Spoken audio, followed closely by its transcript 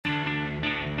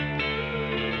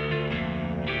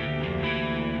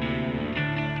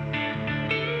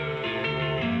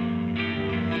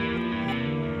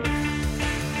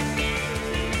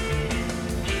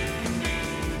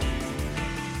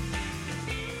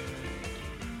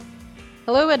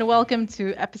Hello and welcome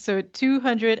to episode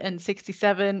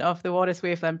 267 of the Waters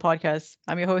Waveland podcast.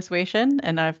 I'm your host, Wei Shen,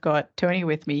 and I've got Tony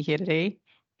with me here today.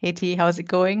 Hey T, how's it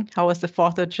going? How was the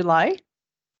 4th of July?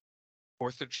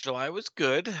 4th of July was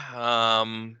good.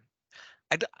 I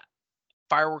d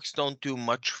Fireworks don't do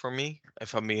much for me,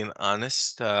 if I'm being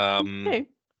honest. Okay.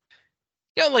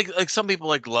 Yeah, like some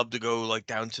people love to go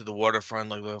down to the waterfront,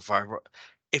 like the firework.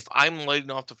 If I'm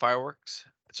lighting off the fireworks,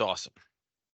 it's awesome.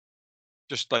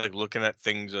 Just like looking at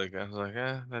things, like I was like,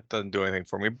 that doesn't do anything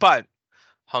for me. But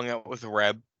hung out with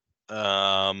Reb,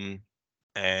 um,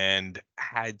 and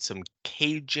had some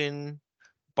Cajun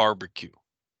barbecue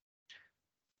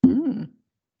Mm.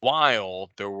 while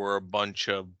there were a bunch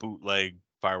of bootleg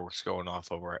fireworks going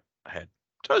off overhead.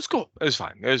 So it was cool. It was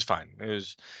fine. It was fine. It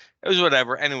was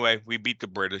whatever. Anyway, we beat the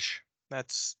British.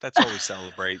 That's all we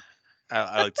celebrate.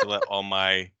 I like to let all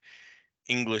my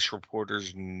English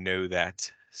reporters know that.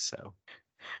 So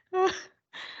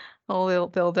Oh,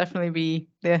 they'll definitely be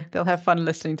there. They'll have fun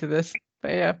listening to this.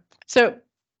 But yeah. So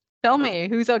tell me,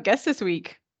 who's our guest this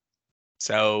week?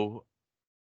 so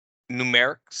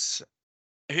Numerix.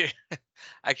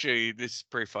 Actually, this is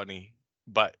pretty funny,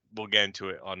 but we'll get into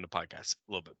it on the podcast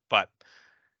a little bit. But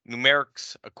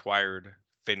Numerix acquired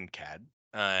FinCAD,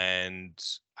 and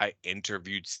I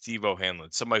interviewed Steve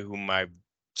O'Hanlon, somebody whom I've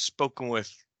spoken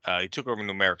with. He took over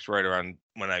Numerix right around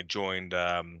when I joined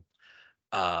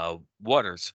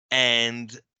Waters,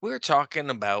 and we were talking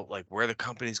about like where the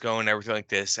company's going, everything like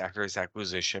this after his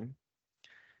acquisition.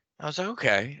 I was like,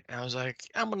 okay. And I was like,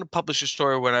 I'm going to publish a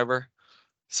story or whatever.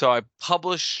 So I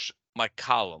published my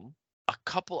column a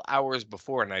couple hours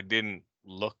before, and I didn't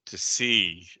look to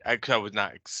see. I was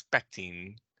not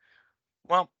expecting.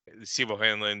 Well, Steve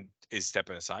O'Hanlon is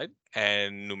stepping aside,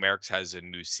 and Numerix has a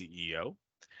new CEO.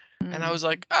 And I Mm. was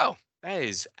like, oh, that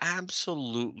is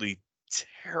absolutely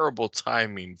terrible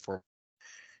timing for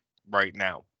right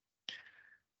now.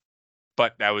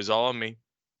 But that was all on me.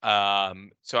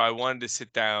 So I wanted to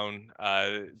sit down.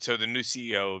 So the new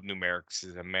CEO of Numerix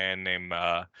is a man named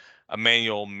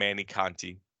Emanuele Manny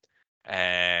Conti,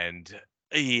 and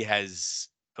he has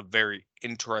a very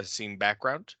interesting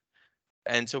background.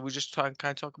 And so we just kind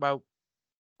of talk about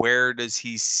where does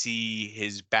he see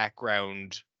his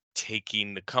background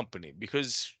taking the company?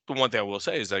 Because the one thing I will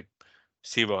say is like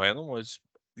Steve O'Hanlon was,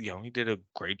 he did a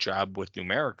great job with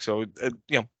Numeric. So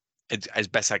it's as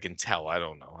best I can tell. I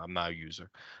don't know. I'm not a user,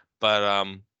 but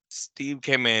Steve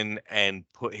came in and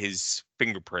put his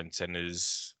fingerprints and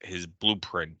his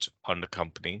blueprint on the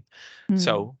company. Mm.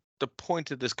 So the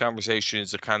point of this conversation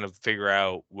is to kind of figure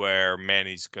out where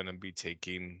Manny's going to be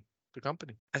taking the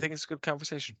company. I think it's a good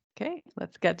conversation. Okay,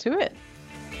 let's get to it.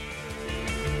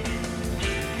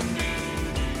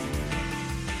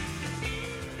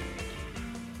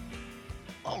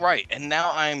 All right, and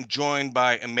now I'm joined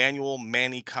by Emanuele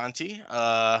Manny Conti.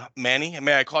 Manny,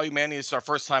 may I call you Manny? It's our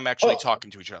first time actually Oh,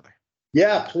 talking to each other.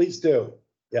 yeah, please do.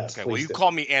 Yes, Okay, well, please you do.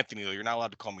 call me Anthony, though. You're not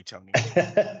allowed to call me Tony.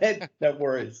 No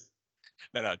worries.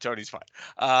 No, Tony's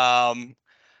fine.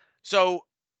 So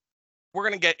we're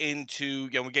gonna get into,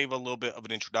 we gave a little bit of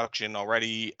an introduction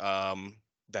already,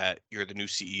 that you're the new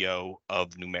CEO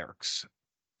of Numerix,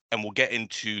 and we'll get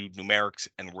into Numerix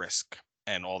and risk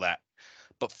and all that.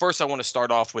 But first, I want to start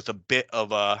off with a bit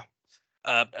of uh,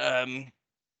 um, an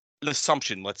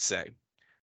assumption, let's say.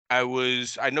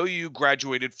 I know you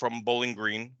graduated from Bowling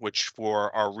Green, which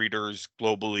for our readers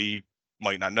globally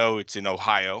might not know, it's in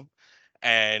Ohio.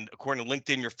 And according to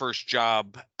LinkedIn, your first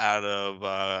job out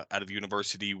of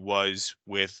university was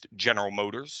with General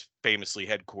Motors, famously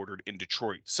headquartered in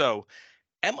Detroit. So,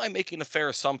 am I making a fair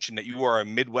assumption that you are a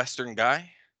Midwestern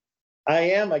guy? I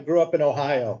am. I grew up in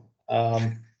Ohio.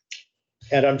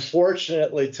 And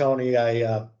unfortunately, Tony,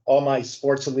 I all my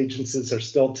sports allegiances are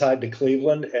still tied to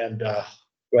Cleveland, and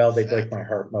well, they break my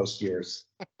heart most years.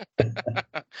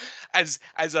 As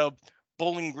a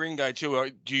Bowling Green guy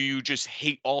too, do you just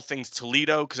hate all things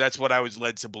Toledo? Because that's what I was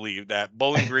led to believe, that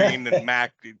Bowling Green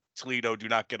and Toledo do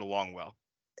not get along well.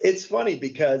 It's funny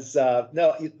because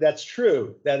no, that's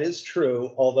true. That is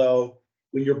true. Although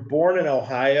when you're born in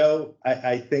Ohio,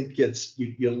 I think it's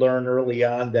you learn early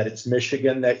on that it's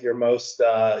Michigan that you're most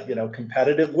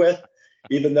competitive with.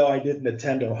 Even though I didn't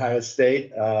attend Ohio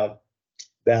State,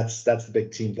 that's the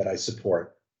big team that I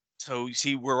support. So you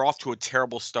see, we're off to a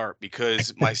terrible start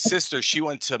because my sister, she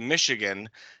went to Michigan,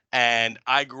 and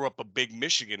I grew up a big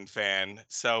Michigan fan.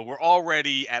 So we're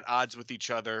already at odds with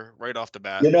each other right off the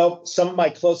bat. Some of my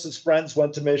closest friends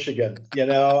went to Michigan.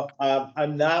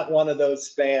 I'm not one of those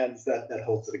fans that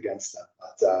holds it against them.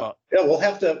 But Well, yeah,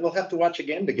 we'll have to watch a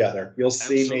game together.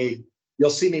 absolutely. You'll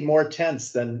see me more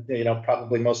tense than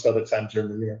probably most other times during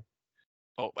the year.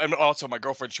 Oh, and also my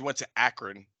girlfriend, she went to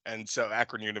Akron, and so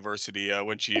Akron University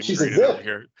when she She's a immigrated over zip.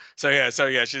 here. So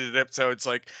yeah, she's a zip. So it's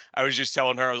like I was just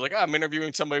telling her, I was like, I'm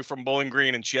interviewing somebody from Bowling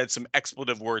Green, and she had some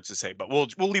expletive words to say, but we'll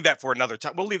leave that for another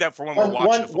time. We'll leave that for when we're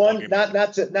watching a football game.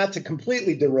 Not to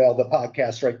completely derail the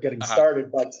podcast right getting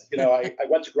started, but I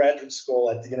went to graduate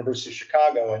school at the University of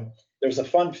Chicago, and there's a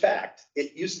fun fact.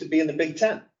 It used to be in the Big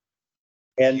Ten.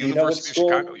 And you know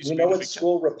what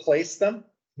school replaced them?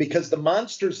 Because the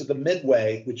monsters of the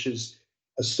Midway, which is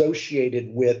associated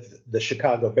with the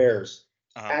Chicago Bears,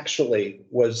 actually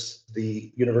was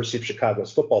the University of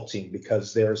Chicago's football team,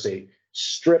 because there's a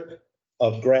strip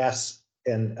of grass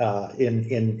in at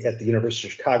the University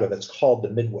of Chicago that's called the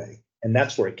Midway, and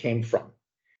that's where it came from.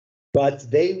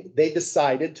 But they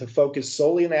decided to focus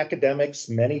solely on academics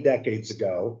many decades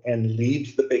ago and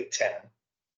leave the Big Ten,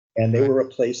 and they were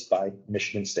replaced by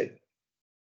Michigan State.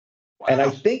 Wow. And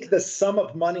I think the sum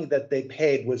of money that they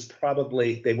paid was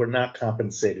probably, they were not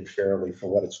compensated fairly for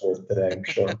what it's worth today, I'm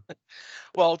sure.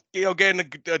 Well, getting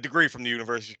a degree from the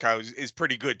University of Chicago is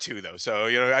pretty good too, though. So,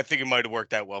 I think it might have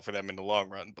worked out well for them in the long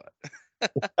run,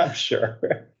 but I'm sure.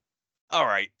 All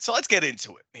right, so let's get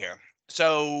into it here.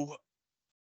 So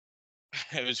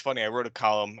it was funny. I wrote a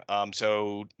column.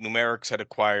 So Numerix had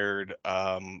acquired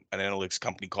an analytics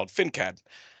company called FinCAD,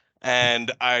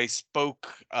 and I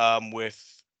spoke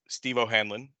with Steve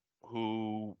O'Hanlon,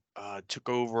 who took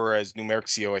over as Numerix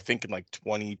CEO, I think in like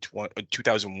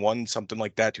 2001, something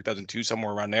like that, 2002,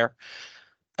 somewhere around there.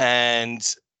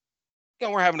 And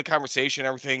we're having a conversation and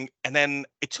everything. And then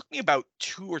it took me about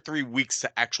 2 or 3 weeks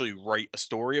to actually write a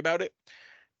story about it.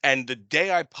 And the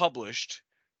day I published,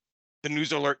 the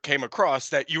news alert came across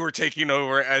that you were taking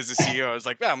over as the CEO. I was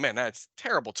like, oh man, that's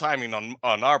terrible timing on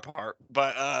our part.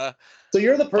 But so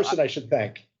you're the person I should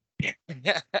thank.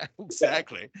 Yeah,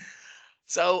 exactly.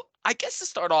 So I guess to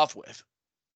start off with,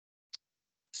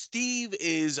 Steve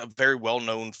is a very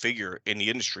well-known figure in the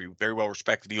industry, very well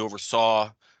respected. He oversaw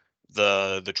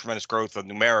the tremendous growth of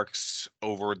Numerix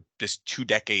over this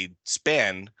 2-decade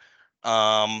span.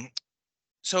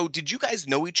 So did you guys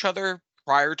know each other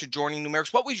prior to joining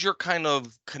Numerix? What was your kind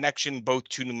of connection both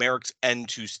to Numerix and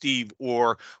to Steve,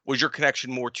 or was your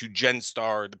connection more to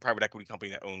Genstar, the private equity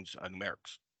company that owns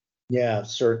Numerix? Yeah,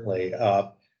 certainly.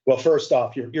 Well, first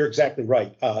off, you're exactly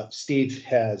right. Steve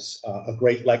has a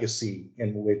great legacy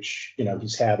in which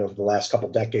he's had over the last couple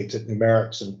decades at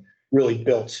Numerix, and really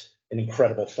built an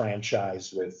incredible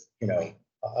franchise with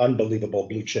unbelievable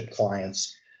blue chip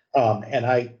clients. And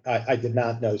I did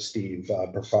not know Steve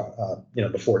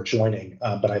before joining,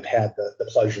 but I've had the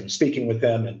pleasure of speaking with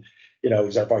him, and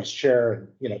he's our vice chair,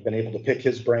 and been able to pick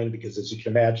his brain, because as you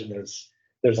can imagine,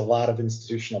 there's a lot of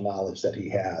institutional knowledge that he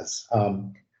has.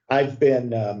 I've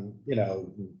been,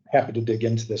 happy to dig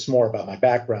into this more about my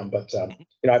background, but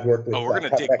I've worked with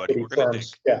private equity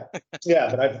firms. Yeah,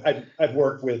 but I've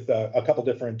worked with a couple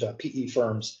different PE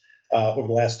firms over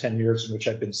the last 10 years, in which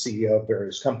I've been CEO of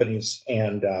various companies,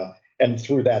 and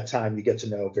through that time, you get to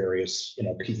know various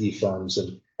PE firms,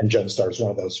 and Genstar is one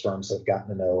of those firms I've gotten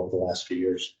to know over the last few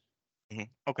years.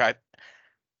 Okay,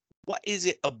 what is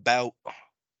it about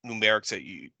Numerix that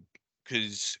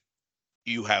because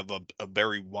you have a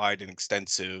very wide and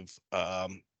extensive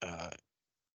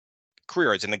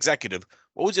career as an executive,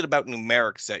 what was it about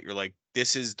Numerix that you're like,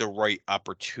 this is the right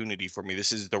opportunity for me,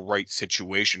 this is the right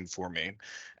situation for me?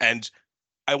 And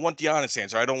I want the honest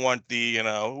answer. I don't want the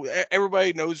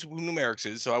everybody knows who Numerix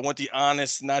is, so I want the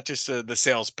honest, not just the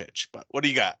sales pitch. But what do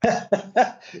you got?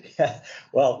 Yeah.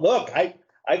 Well, look,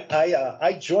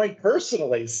 I joined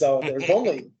personally, so there's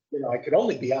only I could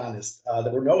only be honest.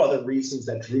 There were no other reasons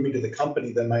that drew me to the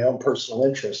company than my own personal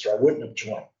interest, or I wouldn't have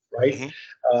joined. Right?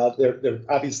 There are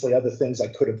obviously other things I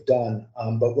could have done,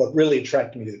 but what really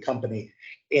attracted me to the company,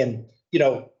 and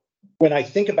when I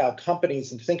think about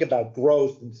companies and think about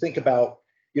growth and think about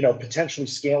potentially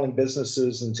scaling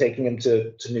businesses and taking them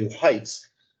to new heights,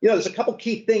 there's a couple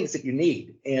key things that you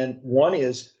need, and one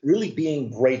is really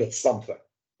being great at something,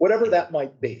 whatever that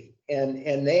might be,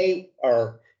 and they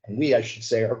are. And we, I should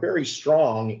say, are very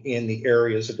strong in the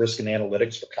areas of risk and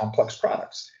analytics for complex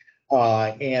products.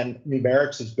 And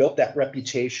Numerix has built that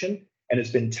reputation and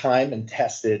has been time and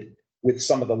tested with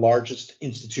some of the largest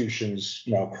institutions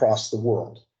across the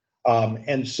world.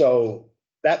 And so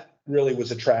that really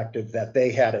was attractive, that they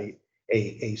had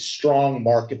a strong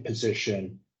market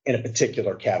position in a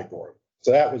particular category.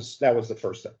 So that was the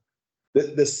first thing.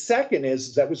 The second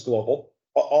is that was global.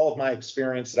 All of my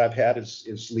experience that I've had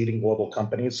is leading global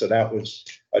companies, so that was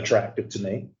attractive to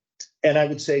me. And I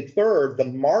would say third, the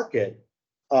market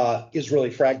is really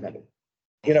fragmented.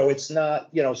 It's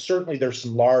not, certainly there's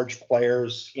some large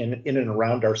players in and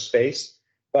around our space,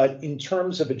 But in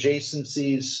terms of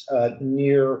adjacencies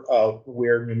near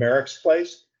where Numerix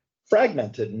plays,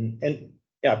 fragmented. And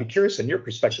yeah, I'd be curious in your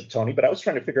perspective, Tony, but I was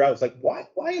trying to figure out, I was like,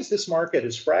 why is this market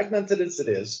as fragmented as it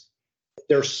is?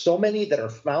 There's so many that are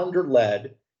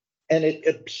founder-led, and it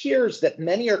appears that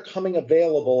many are coming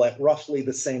available at roughly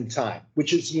the same time,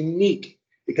 which is unique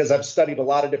because I've studied a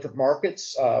lot of different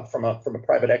markets from a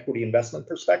private equity investment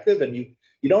perspective, and you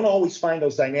don't always find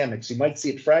those dynamics. You might see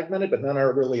it fragmented, but none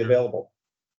are really available.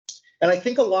 And I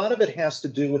think a lot of it has to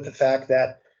do with the fact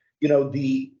that, you know,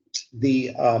 the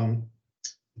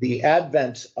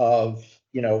advent of,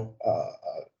 you know,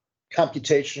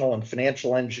 computational and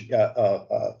financial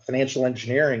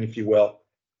engineering, if you will,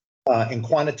 and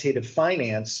quantitative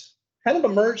finance kind of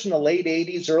emerged in the late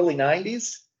 80s, early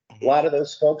 90s. A lot of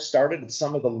those folks started at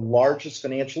some of the largest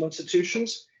financial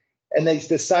institutions, and they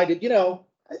decided, you know,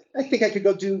 I think I could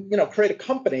go do, you know, create a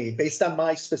company based on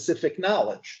my specific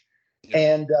knowledge.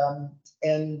 And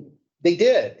they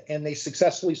did, and they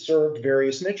successfully served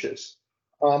various niches.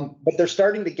 But they're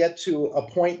starting to get to a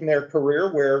point in their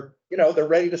career where, you know, they're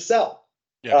ready to sell.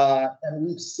 And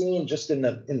we've seen just in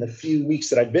the few weeks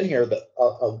that I've been here that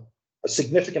a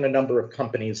significant number of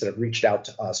companies that have reached out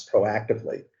to us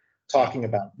proactively, talking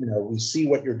about, you know, we see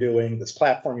what you're doing, this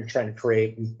platform you're trying to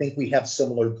create. We think we have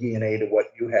similar DNA to what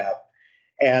you have,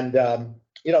 and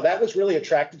you know, that was really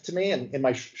attractive to me. And in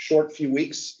my short few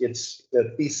weeks,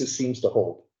 the thesis seems to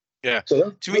hold. Yeah. So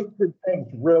those two things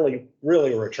really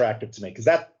were attractive to me, because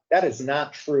that is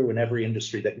not true in every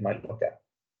industry that you might look at.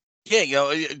 Yeah, you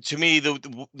know, to me,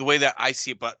 the way that I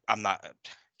see it, but I'm not.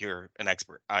 You're an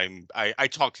expert. I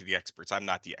talk to the experts. I'm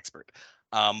not the expert.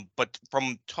 But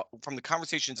from the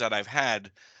conversations that I've had,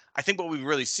 I think what we've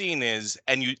really seen is,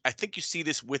 and I think you see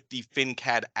this with the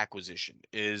FinCAD acquisition,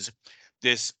 is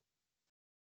this,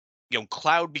 you know,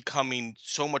 cloud becoming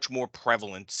so much more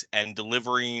prevalent and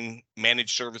delivering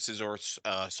managed services or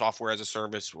software as a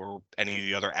service or any of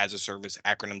the other as a service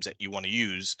acronyms that you want to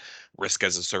use, risk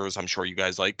as a service, I'm sure you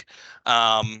guys like.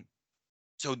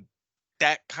 So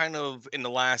that kind of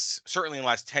certainly in the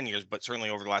last 10 years, but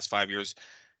certainly over the last 5 years.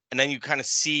 And then you kind of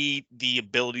see the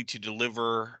ability to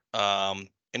deliver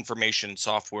information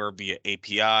software via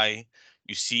API.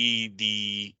 You see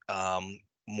the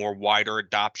more wider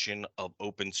adoption of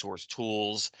open source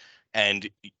tools, and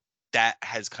that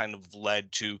has kind of led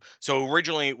to, so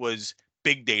originally it was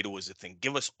big data was the thing,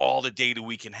 give us all the data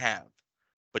we can have,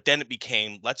 but then it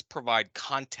became, let's provide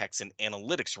context and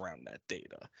analytics around that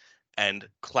data, and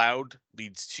cloud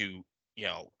leads to, you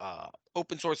know,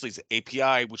 open source leads to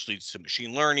API, which leads to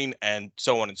machine learning, and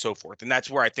so on and so forth. And that's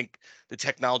where I think the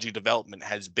technology development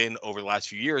has been over the last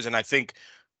few years. And I think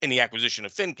in the acquisition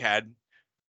of FinCAD,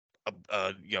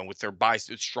 you know, with their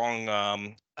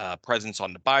strong presence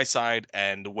on the buy side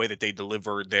and the way that they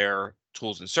deliver their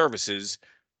tools and services,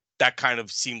 that kind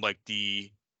of seemed like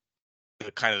the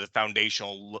kind of the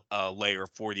foundational layer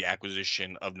for the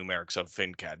acquisition of Numerix of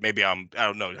FinCAD. Maybe I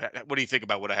don't know. What do you think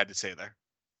about what I had to say there?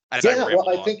 Yeah, well,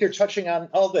 I think you're touching on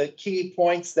all the key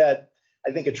points that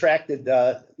I think attracted,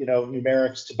 you know,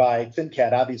 Numerix to buy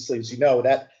FinCAD. Obviously, as you know,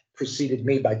 that preceded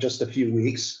me by just a few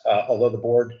weeks, although the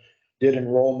board did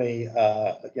enroll me,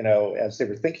 you know, as they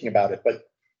were thinking about it. But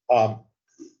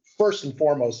first and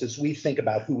foremost, as we think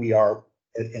about who we are,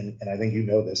 and I think you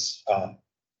know this,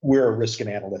 we're a risk and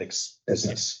analytics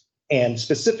business, and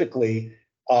specifically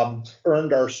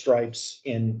earned our stripes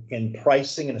in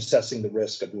pricing and assessing the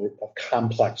risk of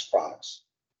complex products.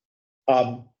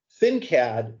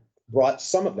 FinCAD brought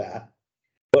some of that,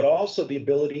 but also the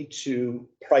ability to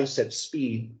price at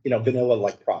speed, you know,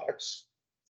 vanilla-like products,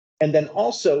 and then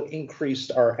also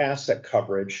increased our asset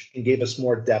coverage and gave us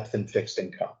more depth in fixed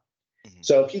income.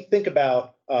 So if you think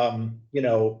about, you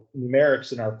know,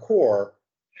 Numerix in our core,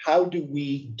 how do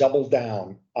we double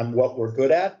down on what we're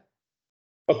good at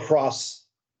across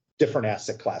different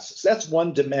asset classes? That's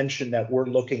one dimension that we're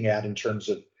looking at in terms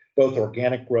of both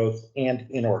organic growth and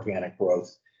inorganic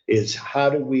growth, is how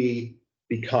do we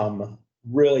become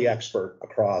really expert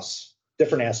across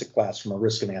different asset classes from a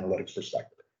risk and analytics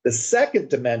perspective. The second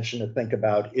dimension to think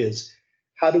about is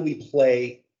how do we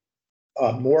play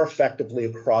more effectively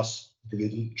across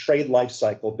the trade life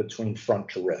cycle between front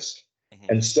to risk.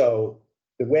 And so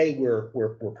the way we're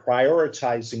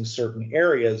prioritizing certain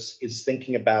areas is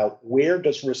thinking about where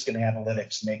does risk and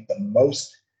analytics make the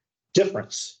most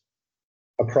difference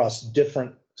across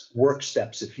different work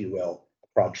steps, if you will,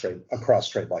 across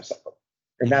trade life cycle.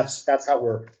 And that's how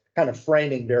we're kind of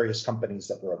framing various companies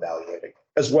that we're evaluating,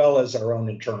 as well as our own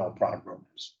internal product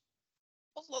roadmaps.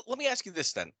 Well, let me ask you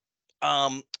this then.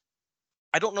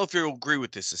 I don't know if you'll agree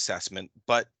with this assessment,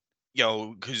 but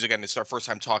because again, it's our first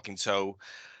time talking. So,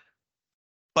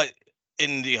 but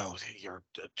in your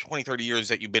 20, 30 years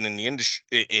that you've been in the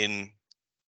industry, in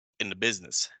the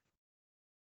business,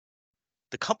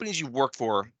 the companies you work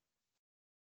for,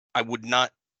 I would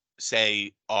not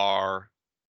say are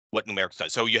what Numerix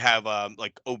does. So you have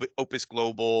like Opus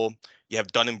Global, you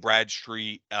have Dun and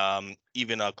Bradstreet,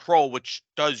 even Kroll, which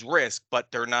does risk, but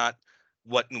they're not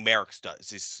what Numerix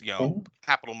does. It's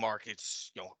capital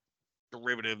markets,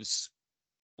 derivatives,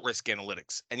 risk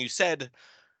analytics. And you said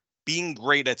being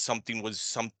great at something was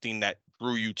something that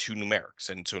drew you to Numerix,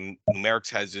 and so Numerix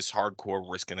has this hardcore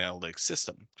risk analytics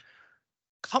system.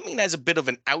 Coming as a bit of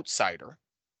an outsider.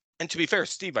 And to be fair,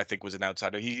 Steve, I think, was an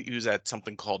outsider. He was at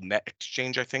something called Net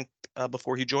Exchange, I think,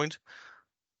 before he joined.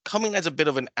 Coming as a bit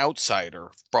of an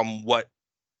outsider from what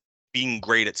being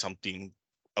great at something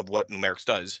of what Numerix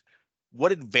does,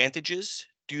 what advantages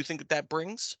do you think that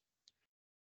brings?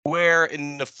 Where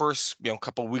in the first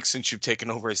couple of weeks since you've taken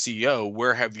over as CEO,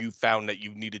 where have you found that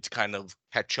you needed to kind of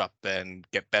catch up and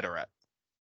get better at?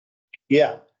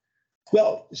 Yeah.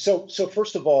 Well, so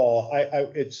first of all,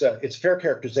 it's a fair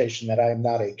characterization that I am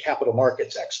not a capital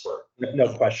markets expert, no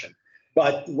question.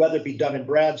 But whether it be Dun &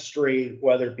 Bradstreet,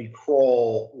 whether it be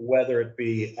Kroll, whether it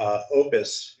be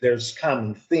Opus, there's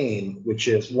common theme, which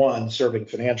is one, serving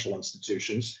financial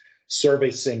institutions,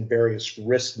 servicing various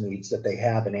risk needs that they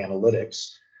have in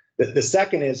analytics. The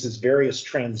second is various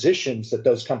transitions that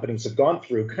those companies have gone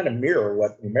through kind of mirror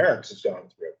what Numerix has gone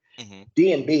through. Mm-hmm.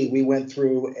 D&B, we went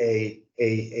through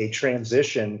a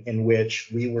transition in which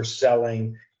we were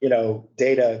selling,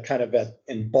 data kind of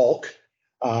in bulk,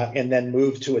 and then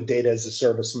moved to a data as a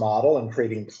service model and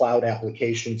creating cloud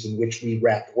applications in which we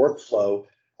wrapped workflow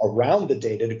around the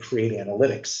data to create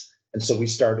analytics. And so we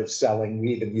started selling,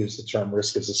 we even used the term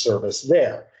risk as a service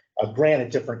there.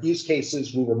 Granted, different use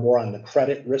cases, we were more on the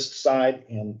credit risk side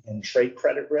and trade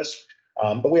credit risk,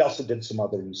 but we also did some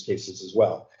other use cases as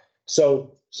well.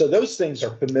 So those things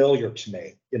are familiar to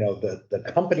me.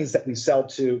 The companies that we sell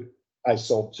to, I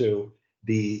sold to,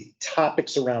 the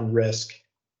topics around risk,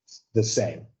 the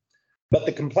same. But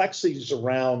the complexities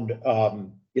around,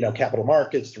 capital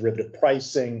markets, derivative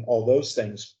pricing, all those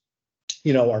things,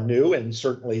 are new and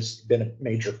certainly has been a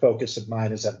major focus of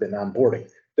mine as I've been onboarding.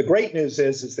 The great news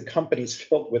is the company's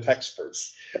filled with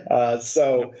experts.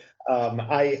 So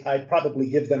I probably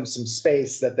give them some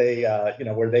space that they,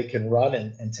 where they can run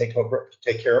and take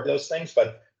care of those things.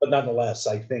 But nonetheless,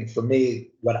 I think for me,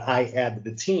 what I add to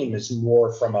the team is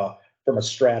more from a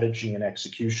strategy and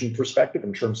execution perspective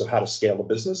in terms of how to scale a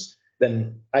business.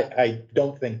 Then I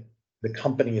don't think the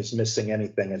company is missing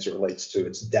anything as it relates to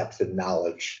its depth and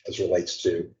knowledge as it relates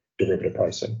to derivative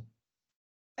pricing.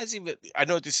 I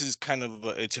know this is kind of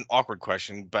it's an awkward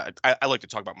question, but I like to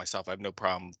talk about myself. I have no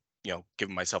problem,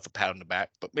 giving myself a pat on the back.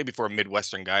 But maybe for a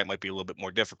Midwestern guy, it might be a little bit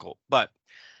more difficult. But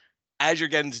as you're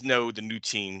getting to know the new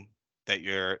team that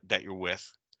you're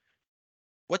with,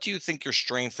 what do you think your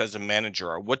strengths as a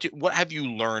manager are? What have you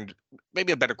learned?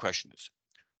 Maybe a better question is,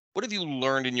 what have you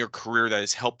learned in your career that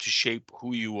has helped to shape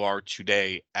who you are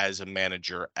today as a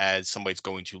manager, as somebody that's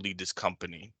going to lead this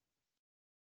company?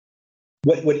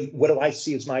 What do I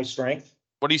see as my strength?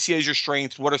 What do you see as your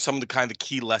strengths? What are some of the kind of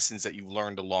key lessons that you've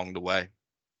learned along the way?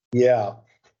 Yeah,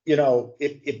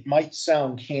 it might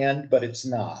sound canned, but it's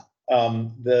not. For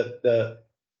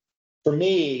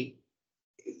me,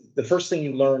 the first thing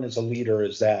you learn as a leader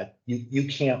is that you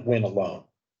can't win alone.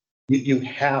 You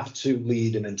have to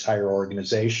lead an entire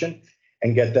organization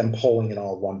and get them pulling in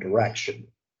all one direction.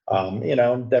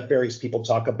 That varies. People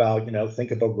talk about,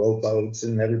 think about rowboats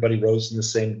and everybody rows in the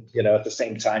same, at the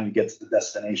same time, you get to the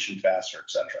destination faster, et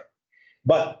cetera.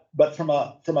 But from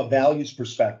a values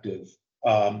perspective,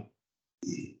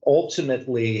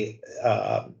 ultimately,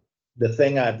 the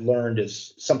thing I've learned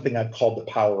is something I've called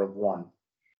the power of one.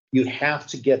 You have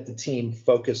to get the team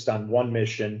focused on one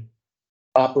mission,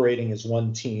 operating as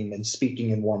one team and speaking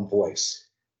in one voice.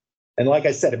 And like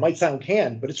I said, it might sound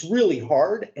canned, but it's really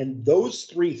hard. And those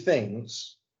three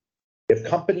things, if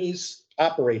companies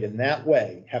operate in that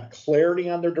way, have clarity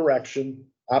on their direction,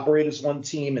 operate as one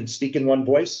team and speak in one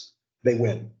voice, they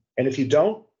win. And if you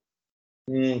don't,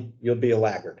 you'll be a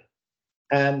laggard.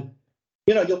 And,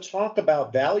 you'll talk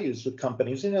about values with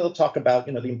companies, they'll talk about,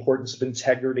 the importance of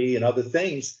integrity and other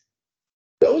things.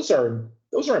 Those are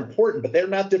important, but they're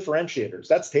not differentiators.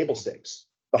 That's table stakes.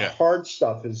 The hard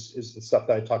stuff is the stuff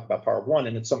that I talk about, power of one,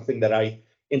 and it's something that I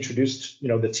introduced,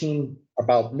 the team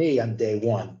about me on day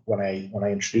one when I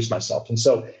introduced myself. And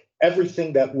so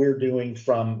everything that we're doing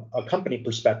from a company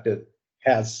perspective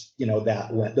has,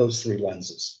 those three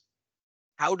lenses.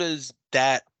 How does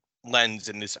that lens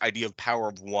and this idea of power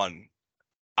of one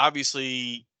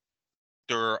obviously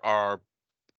there are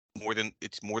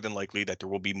it's more than likely that there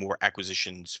will be more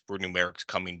acquisitions for Numerix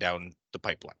coming down the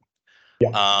pipeline.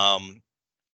 Yeah.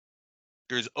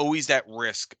 There's always that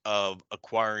risk of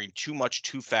acquiring too much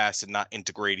too fast and not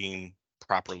integrating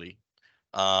properly,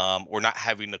 or not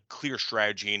having a clear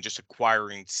strategy and just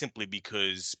acquiring simply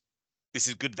because this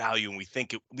is good value and we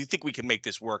think we can make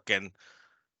this work, and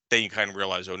then you kind of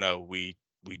realize, oh no, we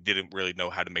didn't really know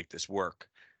how to make this work.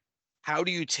 How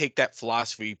do you take that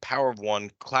philosophy, power of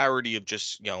one, clarity of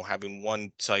just having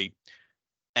one site,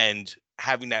 and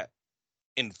having that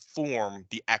inform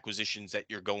the acquisitions that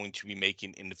you're going to be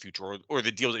making in the future, or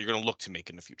the deals that you're going to look to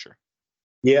make in the future?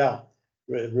 Yeah,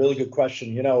 really good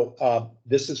question.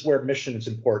 This is where mission is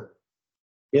important.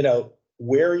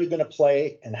 Where are you going to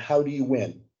play and how do you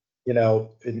win?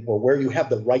 Or where you have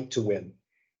the right to win.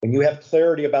 When you have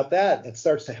clarity about that, it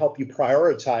starts to help you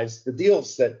prioritize the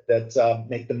deals that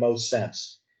make the most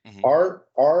sense. Mhm.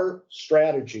 Our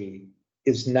strategy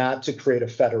is not to create a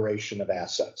federation of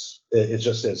assets. It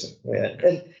just isn't.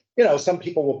 And some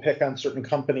people will pick on certain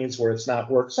companies where it's not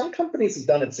worked. Some companies have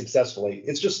done it successfully.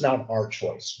 It's just not our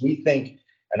choice. We think,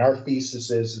 and our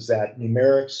thesis is that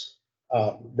Numerix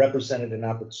represented an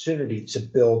opportunity to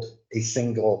build a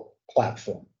single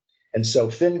platform. And so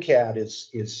FinCAD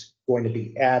is going to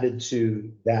be added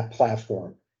to that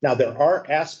platform. Now, there are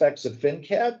aspects of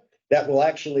FinCAD that will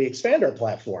actually expand our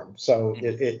platform. So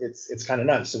it's kind of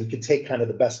nice. So we can take kind of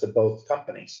the best of both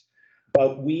companies.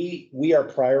 But we are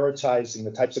prioritizing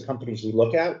the types of companies we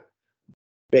look at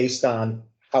based on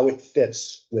how it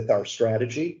fits with our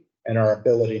strategy and our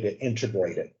ability to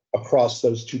integrate it across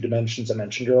those two dimensions I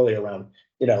mentioned earlier around,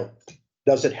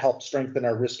 does it help strengthen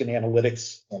our risk and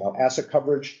analytics, asset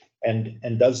coverage, and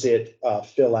does it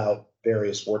fill out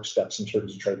various work steps in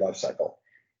terms of trade life cycle?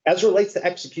 As it relates to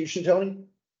execution, Tony,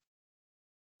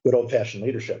 good old-fashioned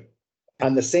leadership.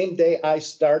 On the same day I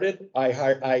started,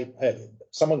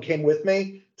 someone came with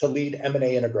me to lead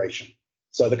M&A integration.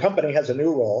 So the company has a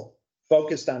new role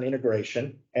focused on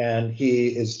integration, and he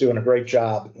is doing a great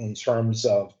job in terms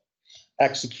of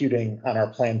executing on our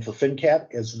plan for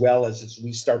FinCAD, as well as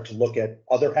we start to look at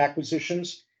other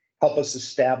acquisitions, help us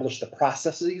establish the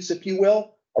processes, if you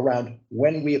will, around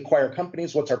when we acquire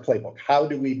companies, what's our playbook? How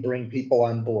do we bring people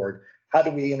on board? How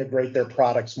do we integrate their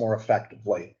products more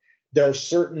effectively? There are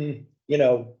certain,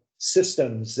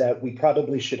 systems that we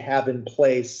probably should have in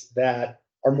place that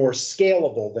are more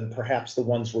scalable than perhaps the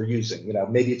ones we're using.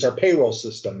 Maybe it's our payroll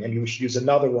system. Maybe we should use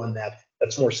another one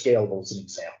that's more scalable as an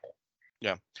example.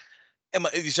 Yeah.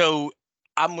 So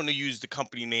I'm going to use the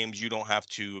company names. You don't have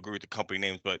to agree with the company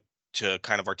names, but to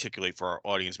kind of articulate for our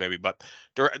audience maybe. But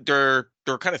there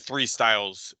are kind of three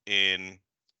styles in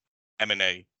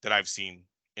M&A that I've seen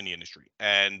in the industry.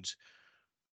 And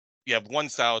you have one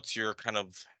style, it's your kind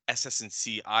of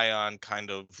SS&C ion kind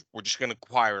of, we're just going to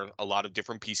acquire a lot of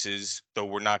different pieces, though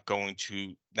we're not going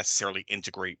to necessarily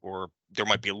integrate, or there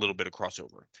might be a little bit of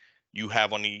crossover. You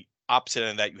have on the opposite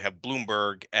end of that, you have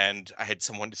Bloomberg, and I had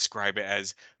someone describe it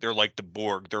as they're like the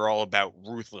Borg. They're all about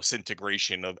ruthless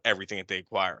integration of everything that they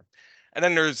acquire. And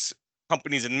then there's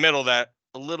companies in the middle that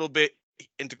a little bit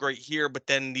integrate here, but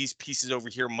then these pieces over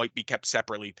here might be kept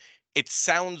separately. It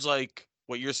sounds like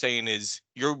what you're saying is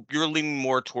you're leaning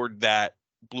more toward that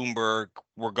Bloomberg.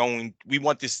 We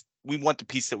want the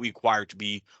piece that we acquire to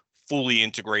be fully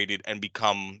integrated and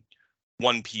become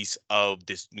one piece of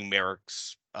this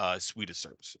Numerix suite of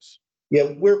services.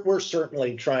 Yeah, we're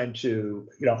certainly trying to,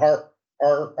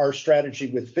 our strategy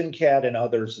with FinCAD and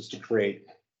others is to create,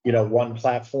 one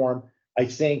platform. I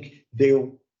think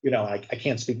I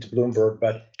can't speak to Bloomberg,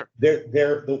 but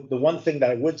the one thing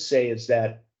that I would say is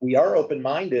that we are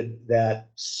open-minded that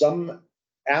some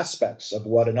aspects of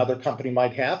what another company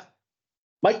might have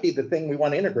might be the thing we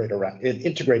want to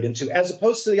integrate into, as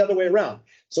opposed to the other way around.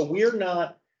 So we're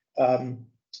not,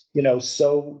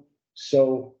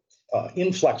 so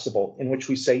inflexible in which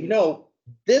we say,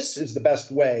 this is the best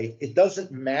way. It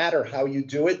doesn't matter how you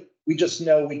do it. We just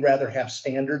know we'd rather have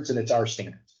standards, and it's our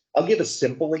standards. I'll give a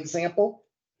simple example.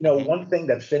 One thing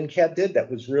that FinCAD did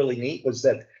that was really neat was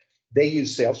that they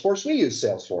use Salesforce. We use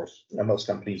Salesforce. Most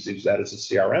companies use that as a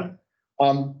CRM.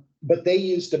 But they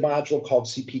used a module called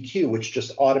CPQ, which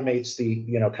just automates the,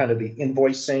 kind of the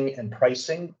invoicing and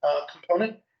pricing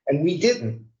component. And we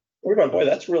didn't. We're going, boy,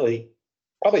 that's really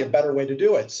probably a better way to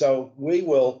do it. So we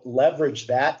will leverage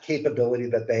that capability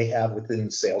that they have within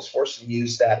Salesforce and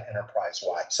use that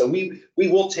enterprise-wide. So we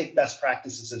will take best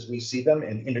practices as we see them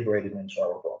and integrate it into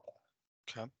our overall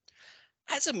plan. Okay.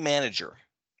 As a manager,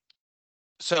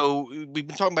 so we've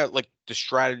been talking about like the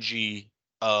strategy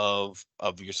of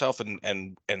yourself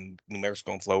and Numerix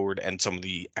going forward, and some of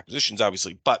the acquisitions,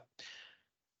 obviously. But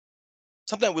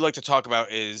something that we like to talk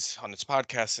about is on this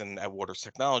podcast and at Waters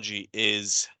Technology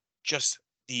is just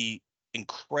the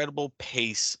incredible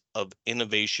pace of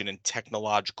innovation and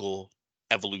technological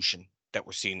evolution that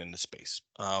we're seeing in the space.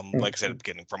 Like I said at the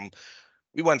beginning,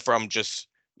 we went from just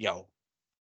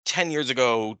 10 years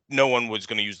ago, no one was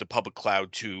going to use the public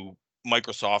cloud, to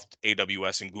Microsoft,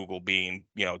 AWS, and Google being,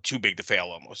 too big to fail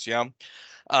almost. Yeah.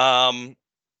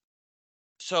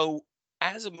 So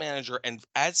as a manager and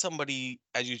as somebody,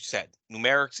 as you said,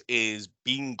 Numerix is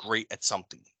being great at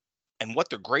something. And what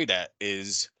they're great at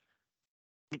is,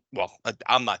 well,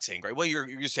 I'm not saying great. Well,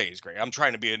 you're saying is great. I'm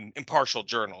trying to be an impartial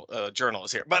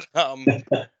journalist here. But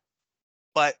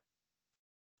but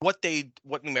what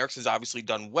Numerix has obviously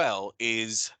done well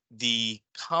is the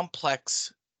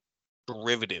complex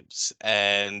derivatives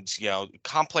and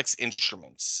complex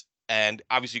instruments, and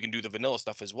obviously you can do the vanilla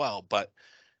stuff as well, but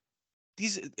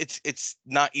it's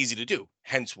not easy to do,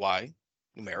 hence why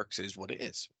Numerix is what it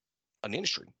is on the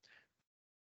industry.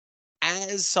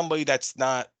 As somebody that's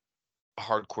not a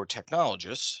hardcore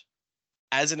technologist,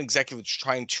 as an executive that's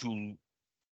trying to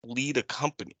lead a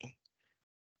company,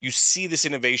 you see this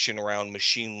innovation around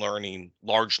machine learning.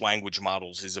 Large language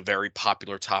models is a very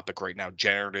popular topic right now,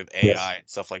 generative AI and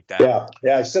stuff like that.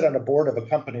 Yeah, I sit on a board of a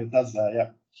company that does that.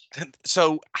 Yeah.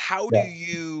 So how do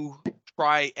you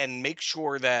try and make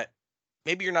sure that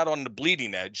maybe you're not on the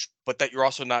bleeding edge, but that you're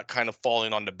also not kind of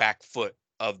falling on the back foot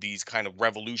of these kind of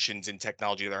revolutions in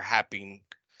technology that are happening,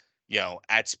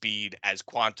 at speed, as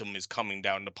quantum is coming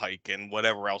down the pike and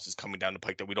whatever else is coming down the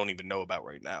pike that we don't even know about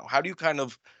right now? How do you kind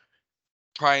of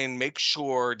try and make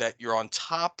sure that you're on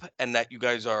top and that you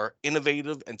guys are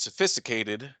innovative and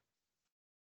sophisticated,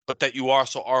 but that you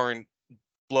also aren't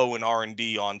blowing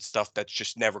R&D on stuff that's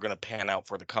just never going to pan out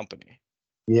for the company?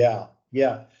 Yeah.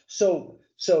 So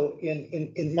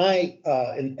in my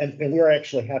and we're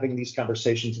actually having these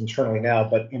conversations internally now,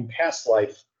 but in past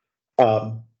life,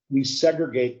 we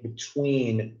segregate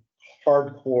between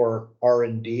hardcore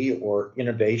R&D or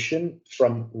innovation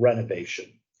from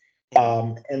renovation.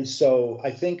 And so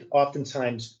I think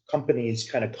oftentimes companies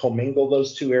kind of commingle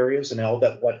those two areas, and all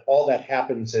that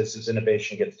happens is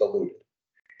innovation gets diluted.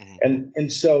 And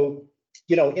so,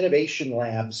 innovation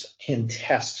labs can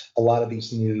test a lot of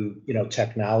these new,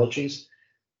 technologies.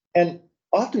 And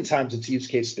oftentimes it's use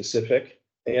case specific.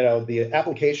 The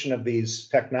application of these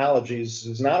technologies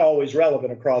is not always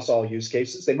relevant across all use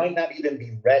cases. They might not even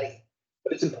be ready,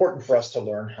 but it's important for us to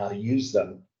learn how to use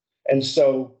them. And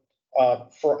so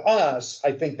for us,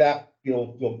 I think that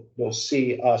you'll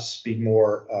see us be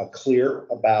more clear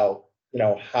about,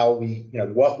 how we,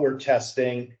 what we're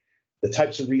testing, the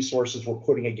types of resources we're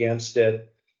putting against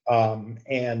it, and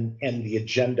the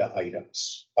agenda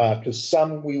items, because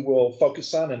some we will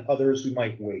focus on and others we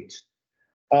might wait.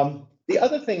 The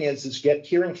other thing is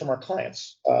hearing from our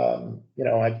clients.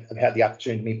 I've had the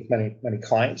opportunity to meet with many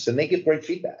clients, and they give great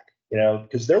feedback.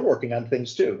 Because they're working on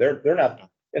things too. They're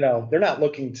not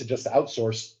looking to just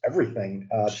outsource everything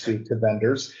to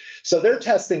vendors. So they're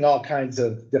testing all kinds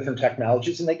of different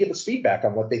technologies, and they give us feedback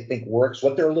on what they think works,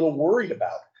 what they're a little worried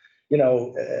about.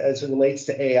 As it relates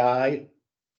to AI,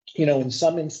 in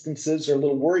some instances they're a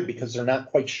little worried because they're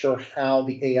not quite sure how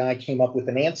the AI came up with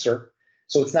an answer,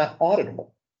 so it's not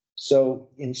auditable. So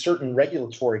in certain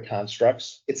regulatory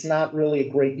constructs, it's not really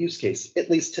a great use case, at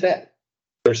least today.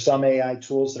 There's some AI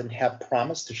tools that have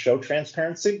promised to show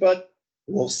transparency, but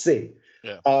we'll see.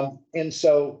 Yeah. And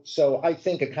so I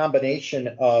think a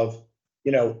combination of,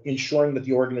 ensuring that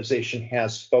the organization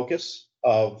has focus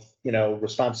of,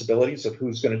 responsibilities of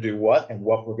who's going to do what and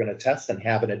what we're going to test, and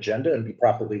have an agenda and be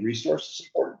properly resourced is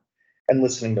important, and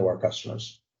listening to our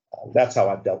customers. That's how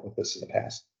I've dealt with this in the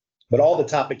past. But all the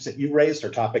topics that you raised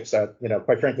are topics that,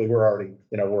 quite frankly, we're already,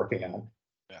 working on.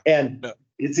 Yeah. And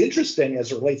it's interesting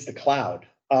as it relates to cloud.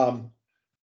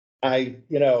 I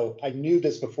knew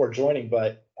this before joining,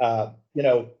 but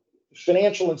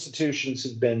financial institutions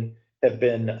have been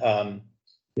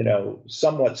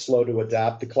somewhat slow to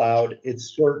adopt the cloud. It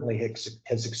certainly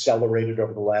has accelerated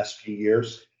over the last few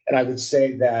years, and I would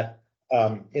say that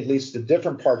at least the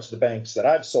different parts of the banks that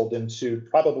I've sold into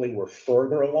probably were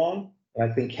further along, and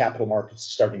I think capital markets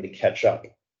are starting to catch up.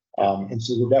 And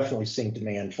so we're definitely seeing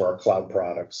demand for our cloud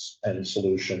products and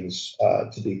solutions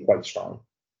to be quite strong.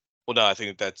 Well, no, I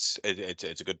think it's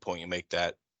a good point you make,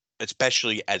 that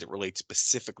especially as it relates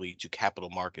specifically to capital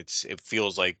markets. It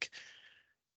feels like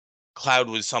cloud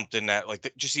was something that,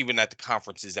 like, just even at the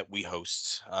conferences that we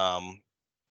host,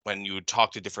 when you would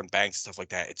talk to different banks and stuff like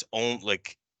that, it's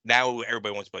now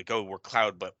everybody wants to be like, oh, we're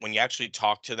cloud. But when you actually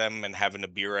talk to them and having a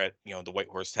beer at, the White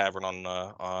Horse Tavern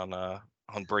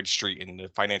on Bridge Street in the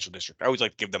financial district, I always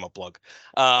like to give them a plug.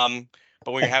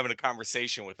 But when you're having a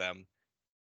conversation with them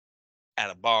at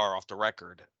a bar off the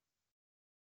record,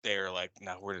 they're like,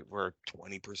 no, we're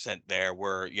 20% there.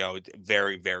 We're,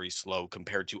 very, very slow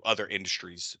compared to other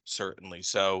industries, certainly.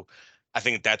 So I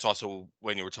think that's also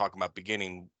when you were talking about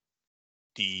beginning,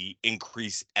 the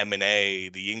increase M&A,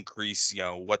 the increase,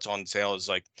 what's on sale is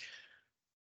like,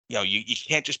 you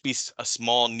can't just be a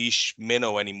small niche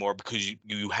minnow anymore because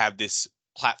you have this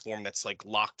platform that's like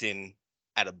locked in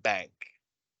at a bank.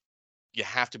 You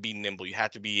have to be nimble. You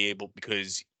have to be able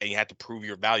and you have to prove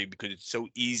your value because it's so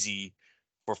easy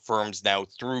for firms now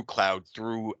through cloud,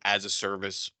 through as a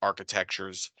service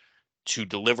architectures to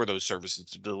deliver those services,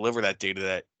 to deliver that data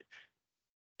that,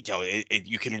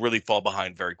 you can really fall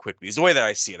behind very quickly. Is the way that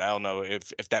I see it. I don't know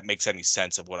if that makes any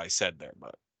sense of what I said there,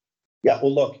 but. Yeah,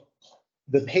 well, look,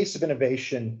 the pace of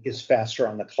innovation is faster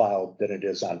on the cloud than it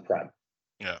is on-prem.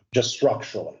 Yeah. Just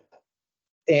structurally.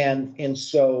 And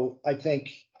so I think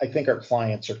our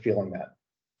clients are feeling that.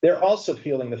 They're also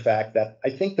feeling the fact that I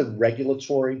think the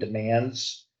regulatory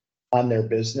demands on their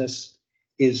business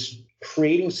is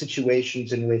creating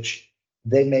situations in which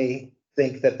they may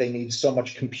think that they need so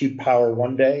much compute power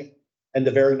one day, and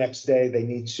the very next day they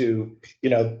need to,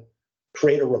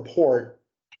 create a report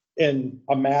in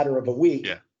a matter of a week,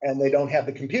 yeah. and they don't have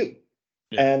the compute,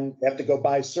 and they have to go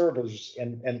buy servers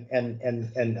and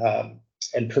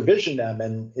provision them,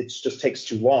 and it just takes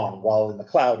too long. While in the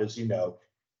cloud, as you know,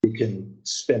 you can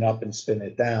spin up and spin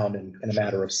it down in a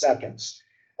matter of seconds.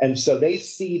 And so they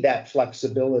see that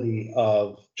flexibility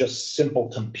of just simple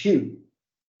compute,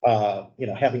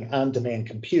 having on-demand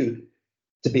compute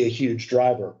to be a huge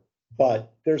driver.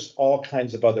 But there's all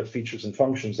kinds of other features and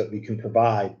functions that we can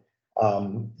provide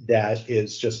that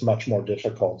is just much more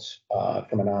difficult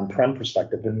from an on-prem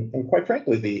perspective. And quite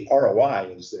frankly, the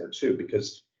ROI is there too,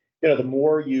 because the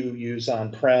more you use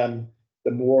on-prem,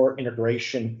 the more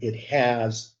integration it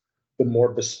has, the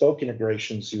more bespoke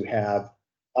integrations you have.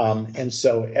 And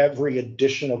so every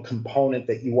additional component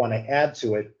that you want to add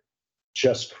to it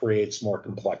just creates more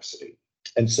complexity.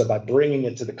 And so by bringing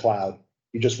it to the cloud,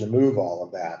 you just remove all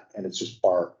of that, and it's just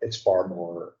far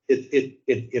more.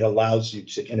 It allows you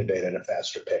to innovate at a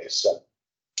faster pace. So,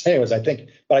 anyways, I think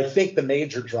the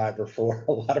major driver for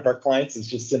a lot of our clients is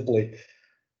just simply,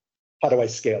 how do I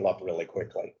scale up really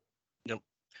quickly? Yep.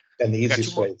 And the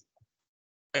easiest way.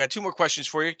 I got two more questions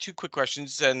for you. Two quick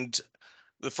questions, and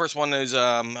the first one is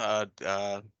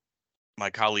my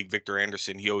colleague Victor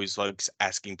Anderson. He always likes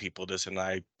asking people this, and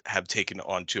I have taken it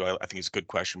on too. I think it's a good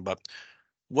question, but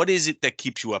what is it that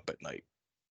keeps you up at night?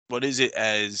 What is it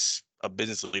as a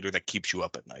business leader that keeps you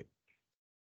up at night?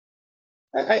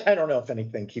 I don't know if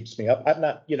anything keeps me up. I'm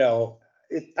not,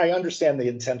 I understand the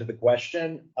intent of the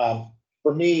question.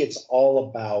 For me, it's all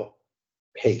about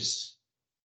pace.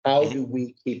 How do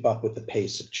we keep up with the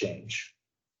pace of change?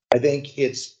 I think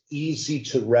it's easy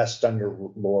to rest on your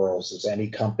laurels as any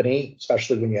company,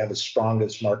 especially when you have the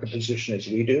strongest market position as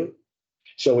we do.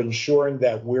 So ensuring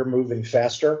that we're moving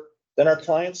faster than our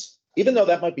clients, even though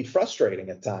that might be frustrating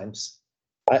at times,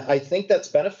 I think that's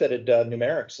benefited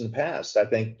Numerix in the past. I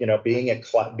think being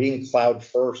cloud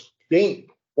first, being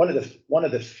one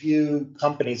of the few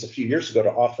companies a few years ago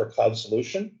to offer a cloud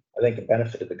solution, I think it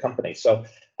benefited the company. So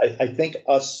I think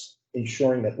us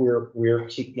ensuring that we're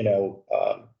keep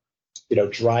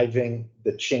driving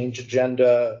the change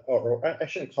agenda, or I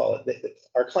shouldn't call it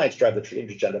our clients drive the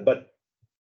change agenda, but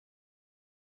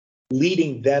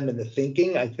leading them in the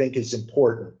thinking, I think, is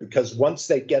important, because once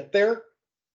they get there,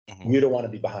 you don't want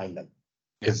to be behind them,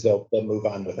 because they'll move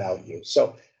on without you.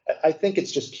 So I think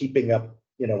it's just keeping up,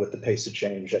 with the pace of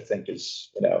change. I think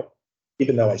is,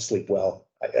 even though I sleep well,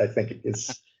 I think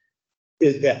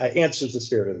it answers the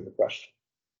spirit of the question.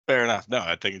 Fair enough. No,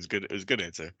 I think it's good. It was a good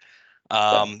answer.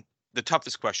 The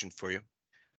toughest question for you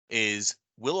is: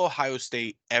 will Ohio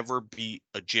State ever beat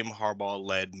a Jim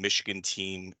Harbaugh-led Michigan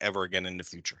team ever again in the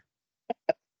future?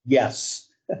 Yes,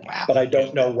 wow. But I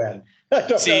don't know when. I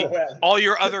don't know when. all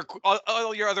your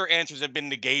other answers have been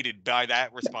negated by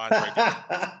that response right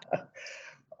there.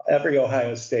 Every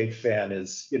Ohio State fan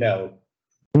is,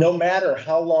 no matter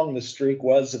how long the streak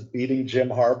was of beating Jim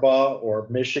Harbaugh or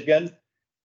Michigan,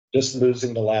 just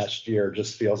losing the last year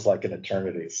just feels like an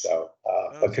eternity. So,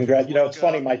 but congrats. It's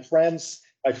funny. My friends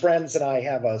and I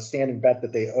have a standing bet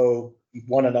that they owe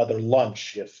one another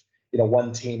lunch if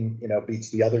one team beats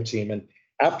the other team. And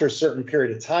after a certain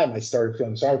period of time, I started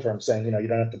feeling sorry for him, saying, you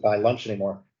don't have to buy lunch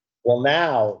anymore. Well,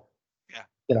 now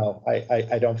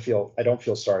I don't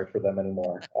feel sorry for them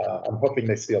anymore. I'm hoping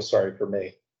they feel sorry for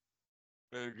me.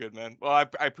 Very good, man. Well,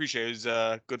 I appreciate it. It was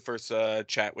a good first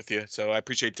chat with you. So I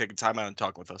appreciate you taking time out and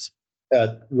talking with us.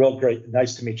 Real great.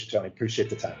 Nice to meet you, Tony. Appreciate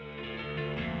the time.